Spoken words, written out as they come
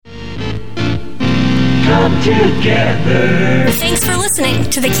come together. Thanks for listening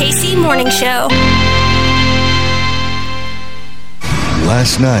to the KC Morning Show.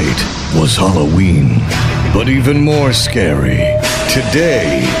 Last night was Halloween, but even more scary.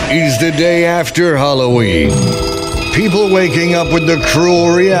 Today is the day after Halloween. People waking up with the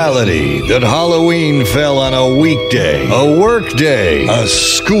cruel reality that Halloween fell on a weekday, a work day, a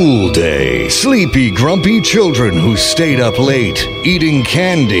school day. Sleepy, grumpy children who stayed up late, eating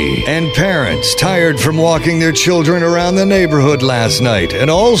candy, and parents tired from walking their children around the neighborhood last night and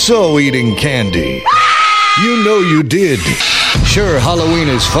also eating candy. You know you did. Sure, Halloween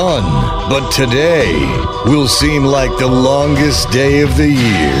is fun, but today will seem like the longest day of the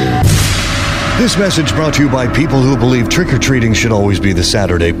year. This message brought to you by people who believe trick-or-treating should always be the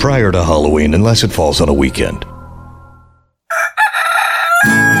Saturday prior to Halloween unless it falls on a weekend.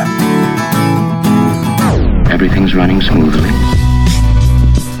 Everything's running smoothly.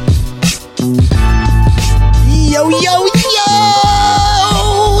 Yo, yo, yo!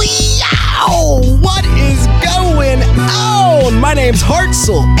 Yo! What is going on? My name's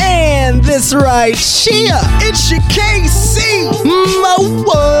Hartzell, and this right here, it's your KC Mo.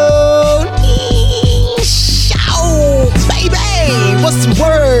 Baby, what's the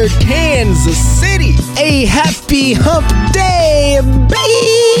word? Kansas City, a happy hump day, baby.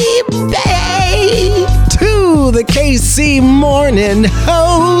 To the KC Morning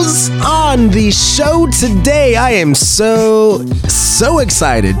Hose on the show today. I am so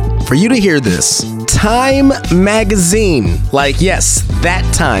excited for you to hear this. Time Magazine, like yes, that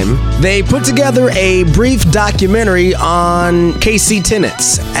time, they put together a brief documentary on KC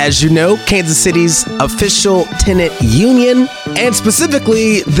Tenants. As you know, Kansas City's official tenant union. And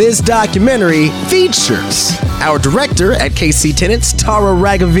specifically, this documentary features our director at KC Tenants, Tara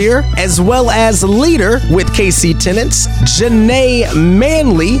Ragavir, as well as leader with KC Tenants, Janae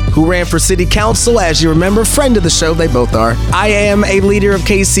Manley, who ran for city council, as you remember, friend of the show, they both are. I am a leader of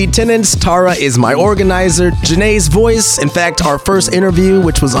KC Tenants. Tara is my organizer. Janae's voice, in fact, our first interview,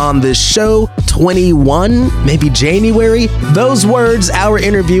 which was on this show, 21, maybe January. Those words, our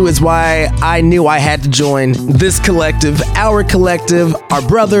interview, is why I knew I had to join this collective, our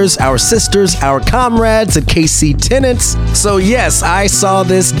brothers, our sisters, our comrades at KC Tenants. So yes, I saw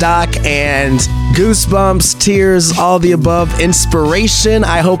this doc and goosebumps, tears, all the above, inspiration.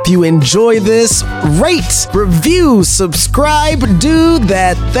 I hope you enjoy this. Rate, review, subscribe, do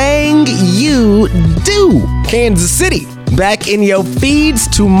that thing you do. Kansas City, back in your feeds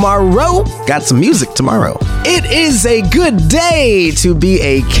tomorrow. Got some music tomorrow. It is a good day to be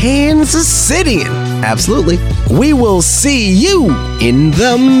a Kansas Citian. Absolutely. We will see you in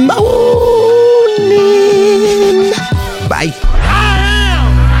the morning. Bye.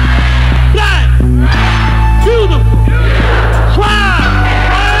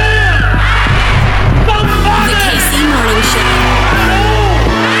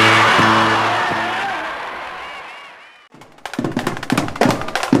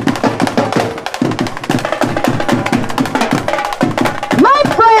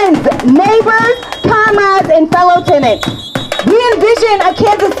 Neighbors, comrades, and fellow tenants, we envision a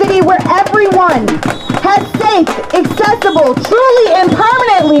Kansas City where everyone has safe, accessible, truly and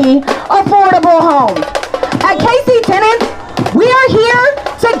permanently affordable homes. At KC Tenants, we are here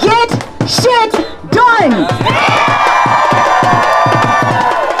to get shit done.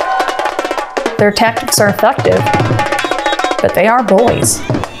 Their tactics are effective, but they are bullies.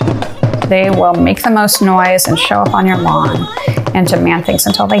 They will make the most noise and show up on your lawn and demand things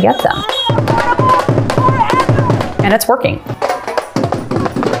until they get them. And it's working.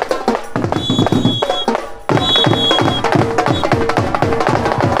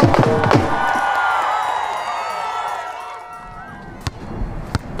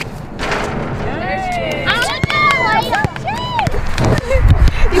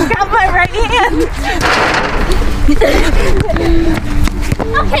 You got my right hand.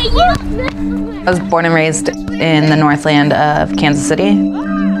 Okay, you. I was born and raised in the Northland of Kansas City.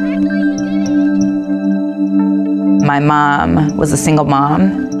 My mom was a single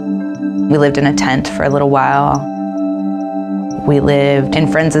mom. We lived in a tent for a little while. We lived in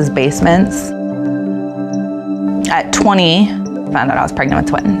friends' basements. At 20, found out I was pregnant with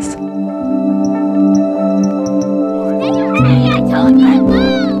twins.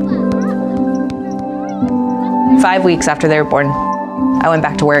 Five weeks after they were born, I went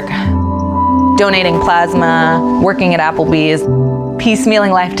back to work, donating plasma, working at Applebee's,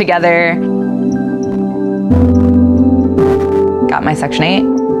 piecemealing life together. Got my Section 8,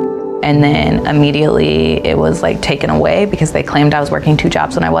 and then immediately it was like taken away because they claimed I was working 2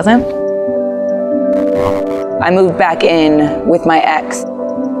 jobs when I wasn't. I moved back in with my ex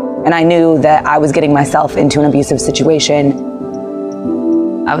and I knew that I was getting myself into an abusive situation.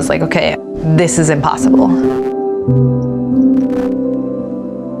 I was like, okay, this is impossible.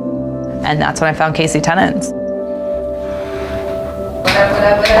 And that's when I found KC Tenants. What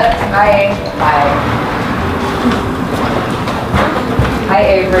up? Hi. Hi,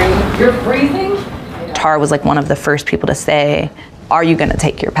 Avery. You're freezing? Tara was like one of the first people to say, are you gonna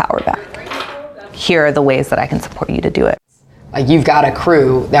take your power back? Here are the ways that I can support you to do it. Like, you've got a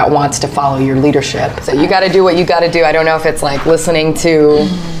crew that wants to follow your leadership. So you gotta do what you gotta do. I don't know if it's like listening to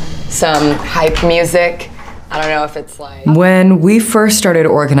some hype music. I don't know if it's like... When we first started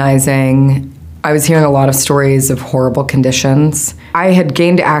organizing, I was hearing a lot of stories of horrible conditions. I had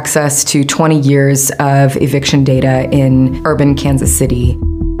gained access to 20 years of eviction data in urban Kansas City.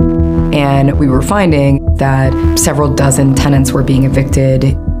 And we were finding that several dozen tenants were being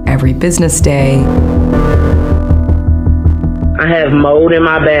evicted every business day. I have mold in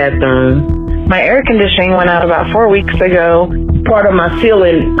my bathroom. My air conditioning went out about 4 weeks ago. Part of my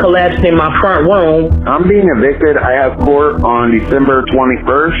ceiling collapsed in my front room. I'm being evicted. I have court on December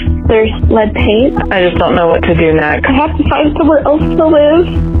 21st. There's lead paint. I just don't know what to do next. I have to find somewhere else to live.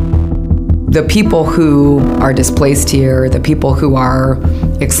 The people who are displaced here, the people who are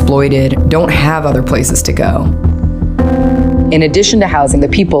exploited, don't have other places to go. In addition to housing the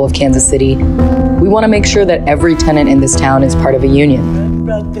people of Kansas City, we want to make sure that every tenant in this town is part of a union.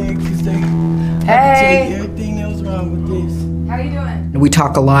 Hey! How you doing? We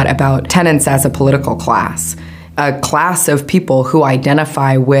talk a lot about tenants as a political class, a class of people who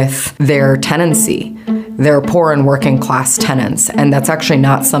identify with their tenancy. They're poor and working class tenants, and that's actually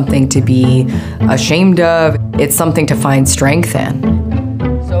not something to be ashamed of. It's something to find strength in.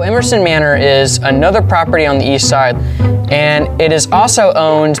 So Emerson Manor is another property on the east side, and it is also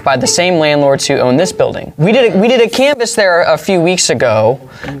owned by the same landlords who own this building. We did a canvass there a few weeks ago.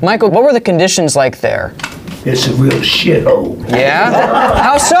 Michael, what were the conditions like there? It's a real shithole. Yeah?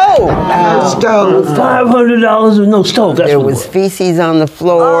 How so? Stove. $500 with no stove. That's there was feces on the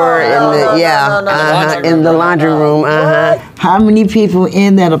floor in the laundry room. How many people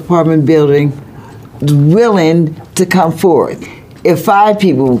in that apartment building willing to come forward? If 5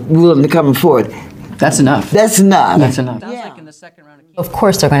 people willing to come forward, that's enough. That's enough. That's enough. Of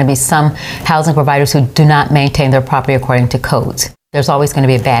course, there are going to be some housing providers who do not maintain their property according to codes. There's always going to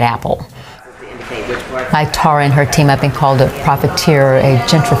be a bad apple. Like Tara and her team have been called a profiteer, a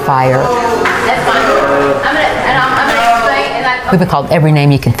gentrifier. That's fine. I'm gonna We've been called every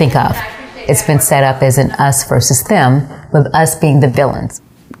name you can think of. It's been set up as an us versus them, with us being the villains.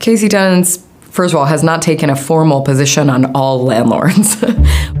 KC Tenants, first of all, has not taken a formal position on all landlords.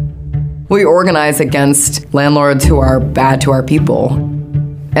 We organize against landlords who are bad to our people.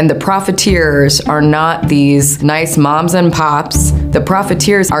 And the profiteers are not these nice moms and pops. The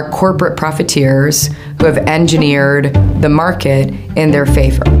profiteers are corporate profiteers who have engineered the market in their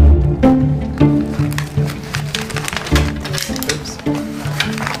favor. Oops.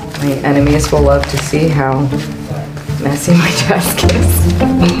 My enemies will love to see how messy my desk is.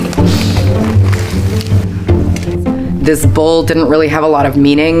 This bull didn't really have a lot of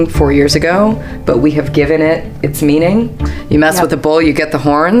meaning 4 years ago, but we have given it its meaning. You mess with the bull, you get the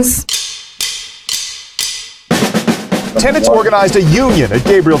horns. Tenants organized a union at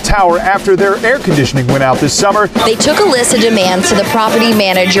Gabriel Tower after their air conditioning went out this summer. They took a list of demands to the property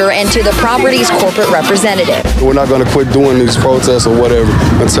manager and to the property's corporate representative. We're not going to quit doing these protests or whatever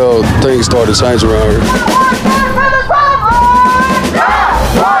until things start to change around here.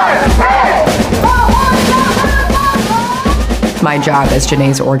 My job as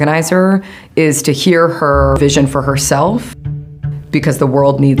Janae's organizer is to hear her vision for herself, because the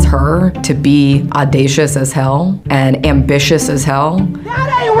world needs her to be audacious as hell and ambitious as hell. That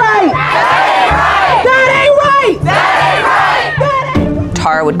ain't right! That ain't right! That ain't right!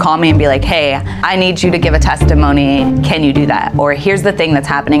 Tara would call me and be like, hey, I need you to give a testimony. Can you do that? Or here's the thing that's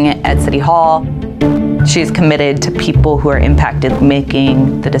happening at City Hall. She's committed to people who are impacted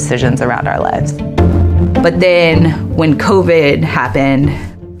making the decisions around our lives. But then when COVID happened,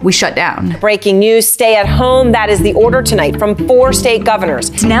 we shut down. Breaking news, stay at home. That is the order tonight from 4 state governors.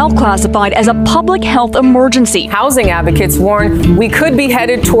 It's now classified as a public health emergency. Housing advocates warn we could be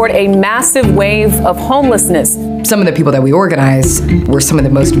headed toward a massive wave of homelessness. Some of the people that we organized were some of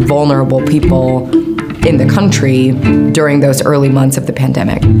the most vulnerable people in the country during those early months of the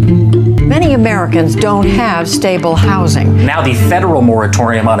pandemic. Many Americans don't have stable housing. Now the federal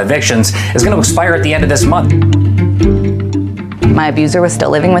moratorium on evictions is going to expire at the end of this month. My abuser was still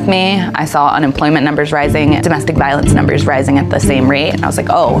living with me. I saw unemployment numbers rising, domestic violence numbers rising at the same rate. And I was like,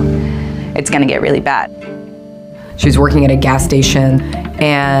 oh, it's going to get really bad. She was working at a gas station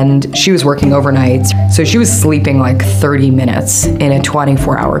and she was working overnights. So she was sleeping like 30 minutes in a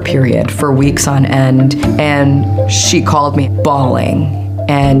 24-hour period for weeks on end. And she called me bawling.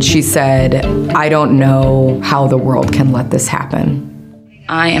 And she said, I don't know how the world can let this happen.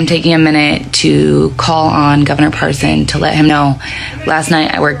 I am taking a minute to call on Governor Parson to let him know last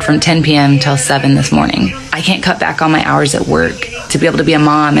night I worked from 10 p.m. till 7 this morning. I can't cut back on my hours at work to be able to be a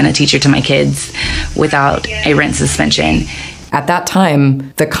mom and a teacher to my kids without a rent suspension. At that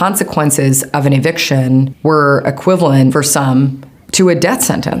time, the consequences of an eviction were equivalent for some to a death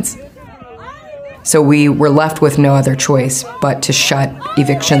sentence. So we were left with no other choice but to shut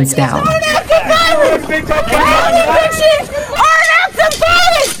evictions down.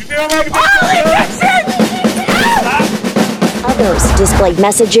 Others displayed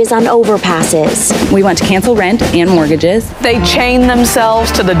messages on overpasses. We want to cancel rent and mortgages. They chained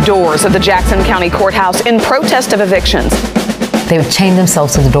themselves to the doors of the Jackson County Courthouse in protest of evictions. They would chain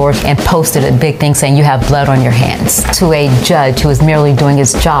themselves to the doors and posted a big thing saying, you have blood on your hands, to a judge who was merely doing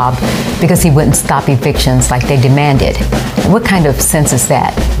his job because he wouldn't stop evictions like they demanded. What kind of sense is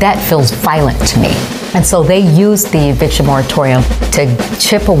that? That feels violent to me. And so they used the eviction moratorium to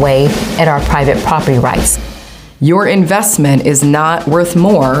chip away at our private property rights. Your investment is not worth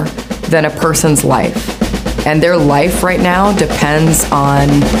more than a person's life. And their life right now depends on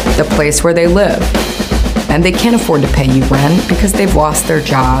the place where they live. And they can't afford to pay you rent because they've lost their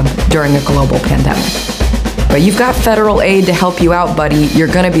job during a global pandemic. But you've got federal aid to help you out, buddy. You're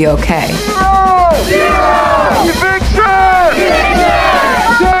gonna be okay.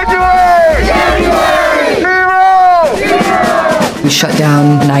 We shut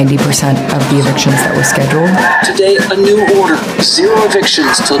down 90% of the evictions that were scheduled. Today, a new order. 0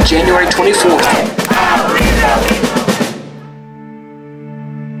 evictions till January 24th.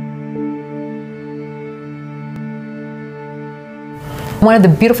 One of the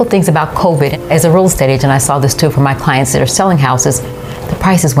beautiful things about COVID, as a real estate agent, I saw this too for my clients that are selling houses, the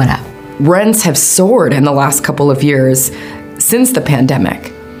prices went up. Rents have soared in the last couple of years since the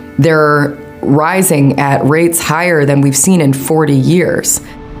pandemic. They're rising at rates higher than we've seen in 40 years.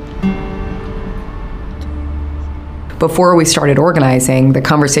 Before we started organizing, the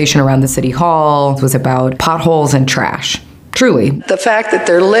conversation around the city hall was about potholes and trash. Truly. The fact that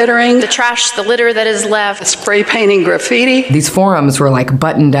they're littering, the trash, the litter that is left, spray painting graffiti. These forums were like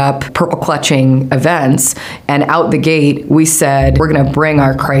buttoned up, purple clutching events. And out the gate, we said, we're going to bring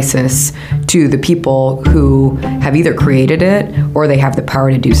our crisis to the people who have either created it or they have the power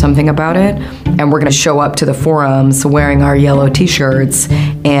to do something about it. And we're going to show up to the forums wearing our yellow t-shirts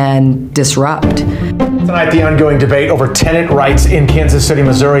and disrupt. Tonight, the ongoing debate over tenant rights in Kansas City,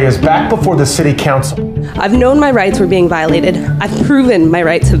 Missouri is back before the city council. I've known my rights were being violated. I've proven my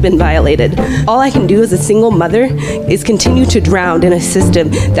rights have been violated. All I can do as a single mother is continue to drown in a system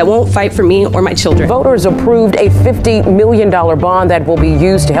that won't fight for me or my children. Voters approved a $50 million bond that will be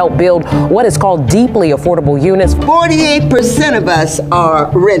used to help build what is called deeply affordable units. 48% of us are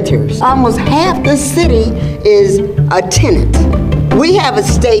renters. Almost half the city is a tenant. We have a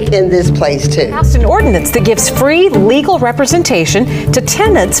stake in this place too. Passed an ordinance that gives free legal representation to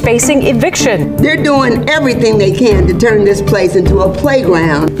tenants facing eviction. They're doing everything they can to turn this place into a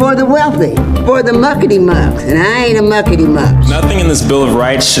playground for the wealthy, for the muckety-mucks, and I ain't a muckety-muck. Nothing in this Bill of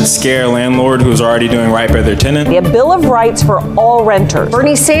Rights should scare a landlord who's already doing right by their tenant. A Bill of Rights for all renters.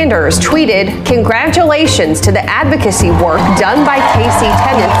 Bernie Sanders tweeted, "Congratulations to the advocacy work done by KC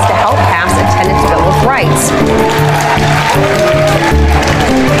Tenants to help pass a tenants' Bill of Rights."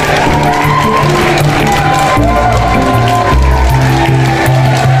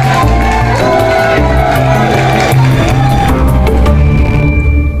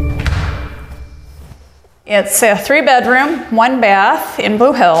 It's a 3-bedroom, 1 bath in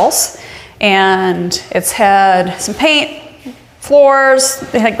Blue Hills, and it's had some paint, floors,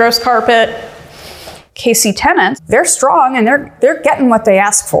 they had gross carpet. KC Tenants, they're strong and they're getting what they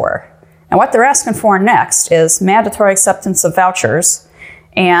ask for. And what they're asking for next is mandatory acceptance of vouchers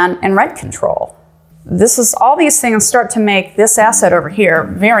and rent control. All these things start to make this asset over here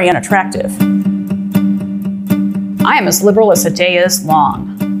very unattractive. I am as liberal as the day is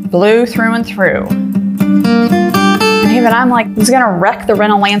long, blue through and through. And even I'm like, this is gonna wreck the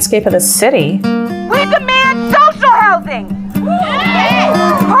rental landscape of the city. We demand social housing!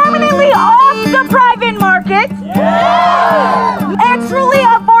 Permanently off the private market! And truly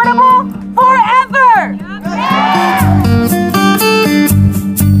affordable forever!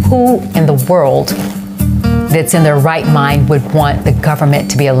 Who in the world that's in their right mind would want the government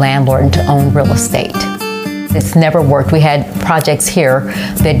to be a landlord and to own real estate? It's never worked. We had projects here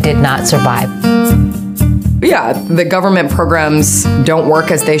that did not survive. Yeah, the government programs don't work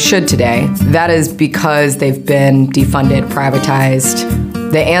as they should today. That is because they've been defunded,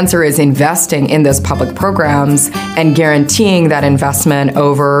 privatized. The answer is investing in those public programs and guaranteeing that investment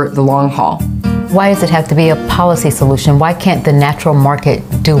over the long haul. Why does it have to be a policy solution? Why can't the natural market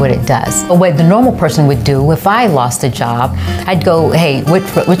do what it does? What the normal person would do, if I lost a job, I'd go, hey, which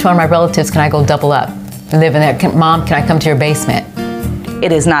one of my relatives can I go double up? Live in there. Mom, can I come to your basement?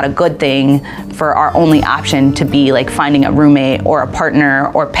 It is not a good thing for our only option to be like finding a roommate or a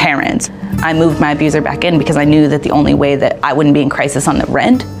partner or parents. I moved my abuser back in because I knew that the only way that I wouldn't be in crisis on the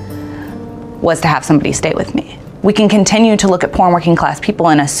rent was to have somebody stay with me. We can continue to look at poor and working class people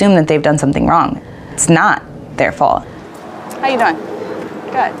and assume that they've done something wrong. It's not their fault. How you doing?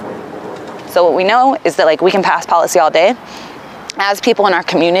 Good. So what we know is that like we can pass policy all day. As people in our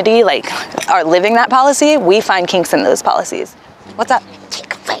community like are living that policy, we find kinks in those policies. What's up?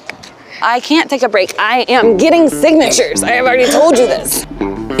 Take a break. I can't take a break. I am getting signatures. I have already told you this.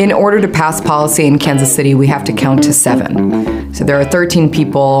 In order to pass policy in Kansas City, we have to count to 7. So there are 13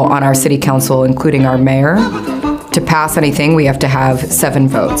 people on our city council, including our mayor. To pass anything, we have to have 7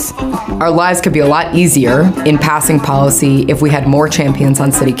 votes. Our lives could be a lot easier in passing policy if we had more champions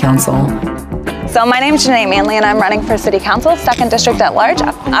on city council. So my name is Janae Manley and I'm running for city council, 2nd district at large.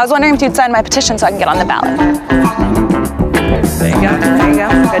 I was wondering if you'd sign my petition so I can get on the ballot. There you go, there you go,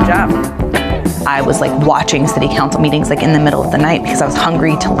 good job. I was like watching city council meetings like in the middle of the night because I was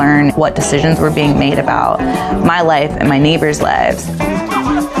hungry to learn what decisions were being made about my life and my neighbors' lives.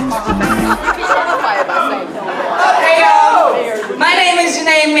 My name is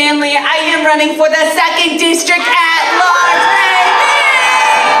Janae Manley. I am running for the 2nd district at large.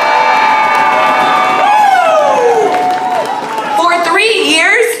 For 3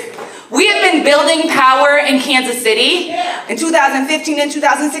 years, we have been building power in Kansas City. In 2015 and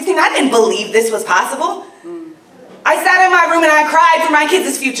 2016, I didn't believe this was possible. I sat in my room and I cried for my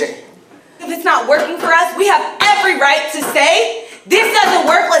kids' future. If it's not working for us, we have every right to say, this doesn't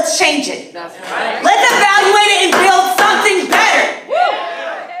work, let's change it. That's right. Let's evaluate it and build something better.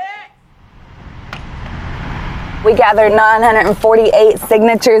 We gathered 948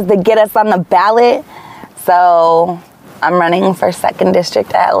 signatures to get us on the ballot. So I'm running for 2nd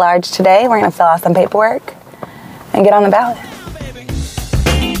district at large today. We're gonna fill out some paperwork and get on the ballot.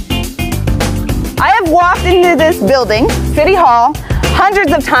 I have walked into this building, City Hall,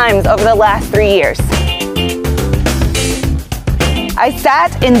 hundreds of times over the last 3 years. I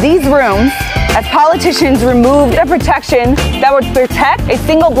sat in these rooms as politicians removed the protection that would protect a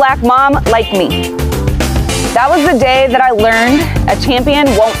single black mom like me. That was the day that I learned a champion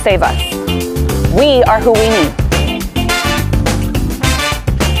won't save us. We are who we need.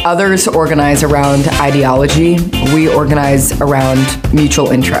 Others organize around ideology. We organize around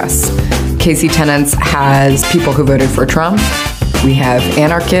mutual interests. KC Tenants has people who voted for Trump. We have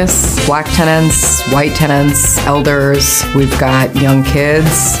anarchists, black tenants, white tenants, elders. We've got young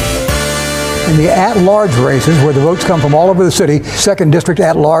kids. In the at-large races, where the votes come from all over the city, 2nd district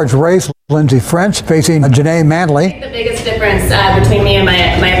at-large race, Lindsay French facing Janae Manley. The biggest difference between me and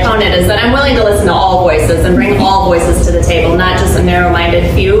my opponent is that I'm willing to listen to all voices and bring all voices to the table, not just a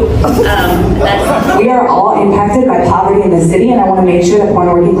narrow-minded few. We are all impacted by poverty in the city, and I want to make sure that poor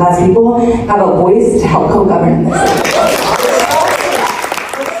and working class people have a voice to help co-govern this.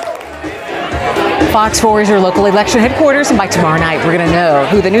 Fox 4 is your local election headquarters, and by tomorrow night, we're going to know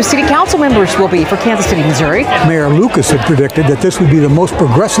who the new city council members will be for Kansas City, Missouri. Mayor Lucas had predicted that this would be the most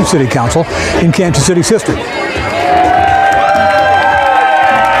progressive city council in Kansas City's history.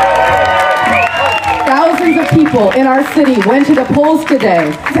 Thousands of people in our city went to the polls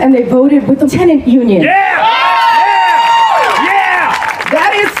today, and they voted with the tenant union. Yeah!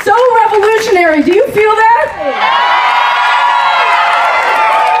 That is so revolutionary. Do you feel that?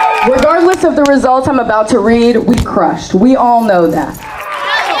 Regardless of the results I'm about to read, we crushed. We all know that.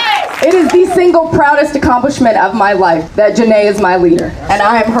 It is the single proudest accomplishment of my life that Janae is my leader, and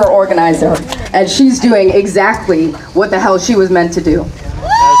I am her organizer, and she's doing exactly what the hell she was meant to do.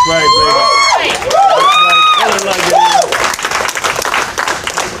 That's right,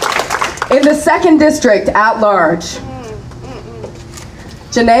 baby. In the 2nd district at large,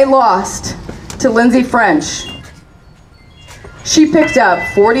 Janae lost to Lindsay French. She picked up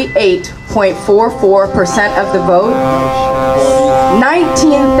 48.44% of the vote,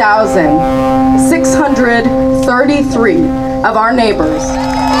 19,633 of our neighbors.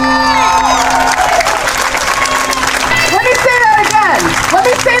 Let me say that again.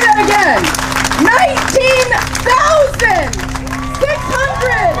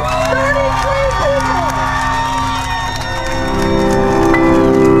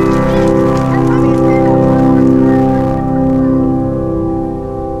 people.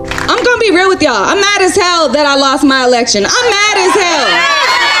 be real with y'all. I'm mad as hell that I lost my election. I'm mad as hell.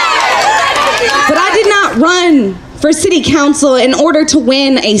 But I did not run for city council in order to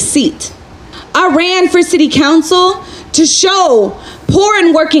win a seat. I ran for city council to show poor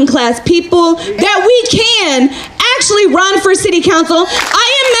and working class people that we can actually run for city council.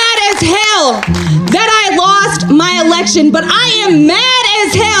 I am mad as hell that I lost my election, but I am mad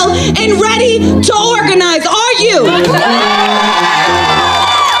as hell and ready to organize. Are you?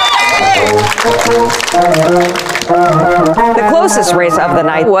 The closest race of the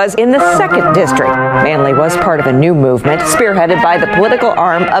night was in the 2nd District. Manley was part of a new movement spearheaded by the political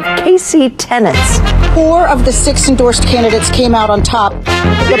arm of KC Tenants. 4 of the 6 endorsed candidates came out on top.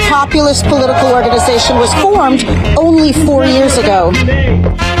 The populist political organization was formed only 4 years ago.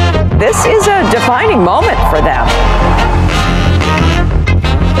 This is a defining moment for them.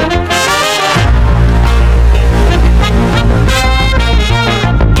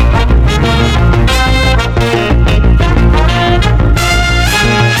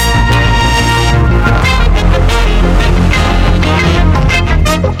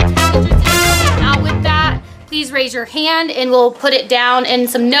 Please raise your hand and we'll put it down in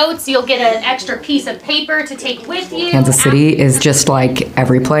some notes. You'll get an extra piece of paper to take with you. Kansas City is just like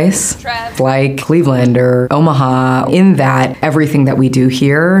every place, like Cleveland or Omaha, in that everything that we do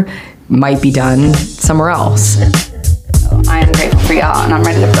here might be done somewhere else. So I am grateful for y'all and I'm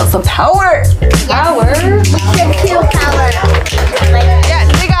ready to feel some power. Power? Feel power.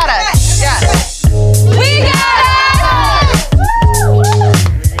 Yes, we got it. Yes. We got it!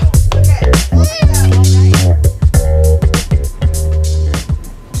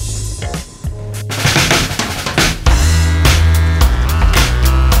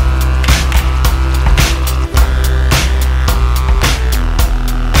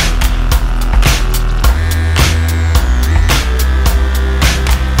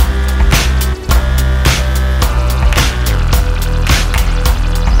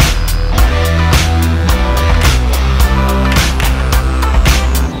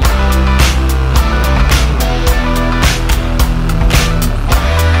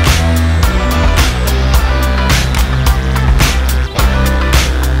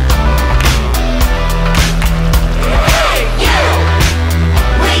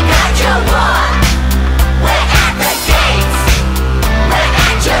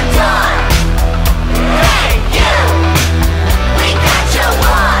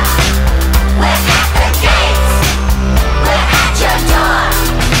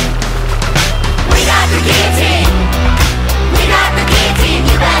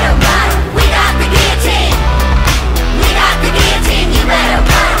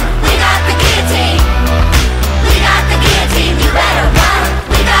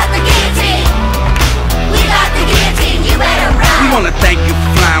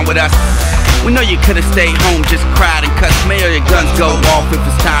 We know you could've stayed home, just cried and cussed. May or your guns go off if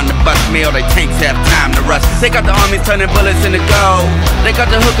it's time to bust. May or they tanks have time to rust. They got the armies turning bullets into gold. They got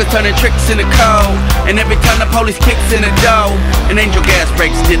the hookers turning tricks into cold. And every time the police kicks in the dough, an angel gas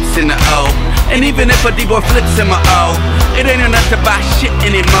breaks dips in the O. And even if a D-boy flips in my O, it ain't enough to buy shit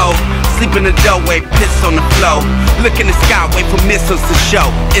anymore. Sleep in the doorway, piss on the floor. Look in the sky, wait for missiles to show.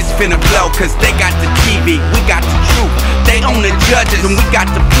 It's finna blow, cause they got the TV, we got the truth. They own the judges and we got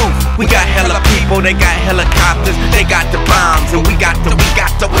the proof. We got hella people, they got helicopters. They got the bombs and we got the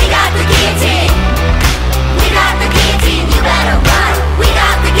guillotine. We got the guillotine, you better run. We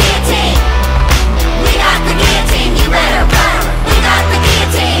got the guillotine. We got the guillotine, you better run. We got the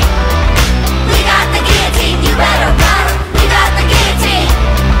guillotine. We got the guillotine, you better run. We got the guillotine.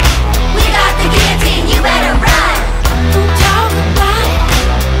 We got the guillotine, you better run. Don't talk about it.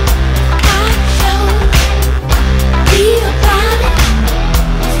 I show. Be about it.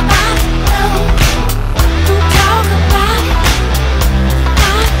 I know. Don't talk about it. I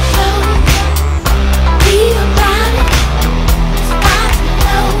show. Be about it. I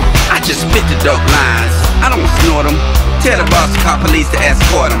know. I just spit the dope lines, I don't snort them. Tell the boss to call police to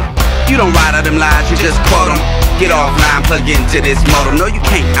escort them. You don't ride out them lines, you just quote them. Get offline, plug into this modem. No, you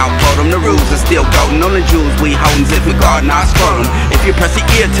can't outvote them, the rules are still golden. On the jewels we holdin', if we guardin' our scrotum. If you press the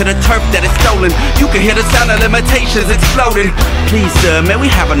ear to the turf that is stolen, you can hear the sound of limitations exploding. Please sir, may we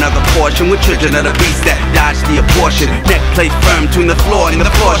have another portion with children of the beast that dodge the abortion. Neck plate firm between the floor and the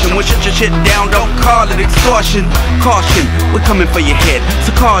portion. When shut your shit down, don't call it extortion. Caution, we're coming for your head, so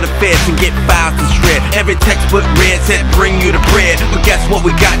call the feds and get files to shred. Every textbook read said bring you the bread, but guess what,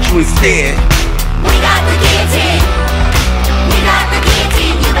 we got you instead. We got the guillotine. We got the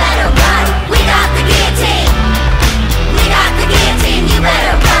guillotine, you better run. We got the guillotine. We got the guillotine, you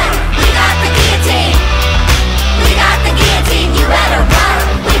better run. We got the guillotine. We got the guillotine, you better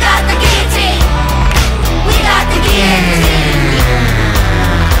run. We got the guillotine.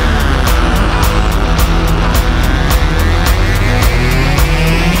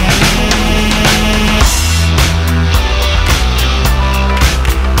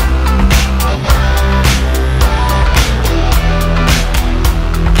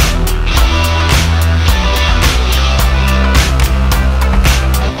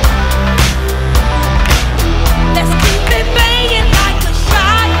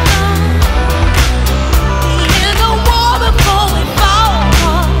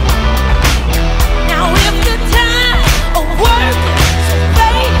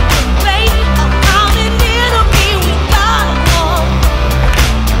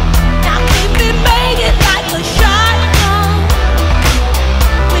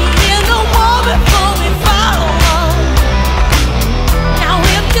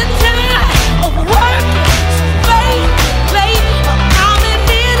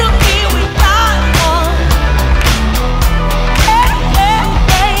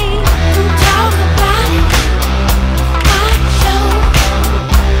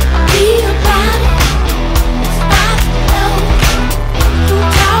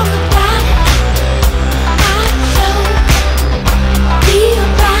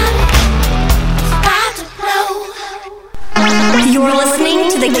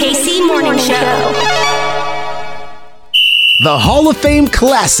 The Hall of Fame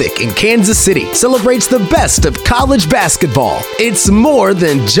Classic in Kansas City celebrates the best of college basketball. It's more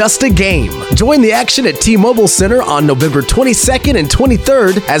than just a game. Join the action at T-Mobile Center on November 22nd and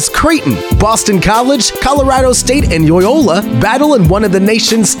 23rd as Creighton, Boston College, Colorado State, and Loyola battle in one of the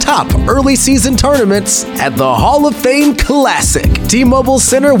nation's top early season tournaments at the Hall of Fame Classic. T-Mobile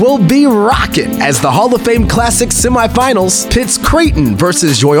Center will be rocking as the Hall of Fame Classic semifinals pits Creighton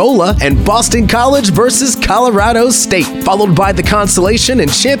versus Loyola and Boston College versus Colorado State, followed by the consolation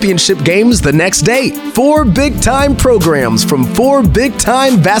and championship games the next day. 4 big-time programs from 4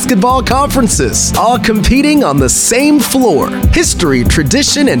 big-time basketball conferences, all competing on the same floor. History,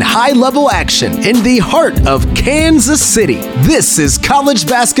 tradition, and high-level action in the heart of Kansas City. This is college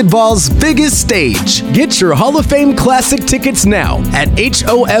basketball's biggest stage. Get your Hall of Fame Classic tickets now at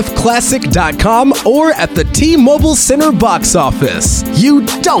hofclassic.com or at the T-Mobile Center box office. You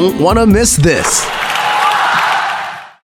don't want to miss this.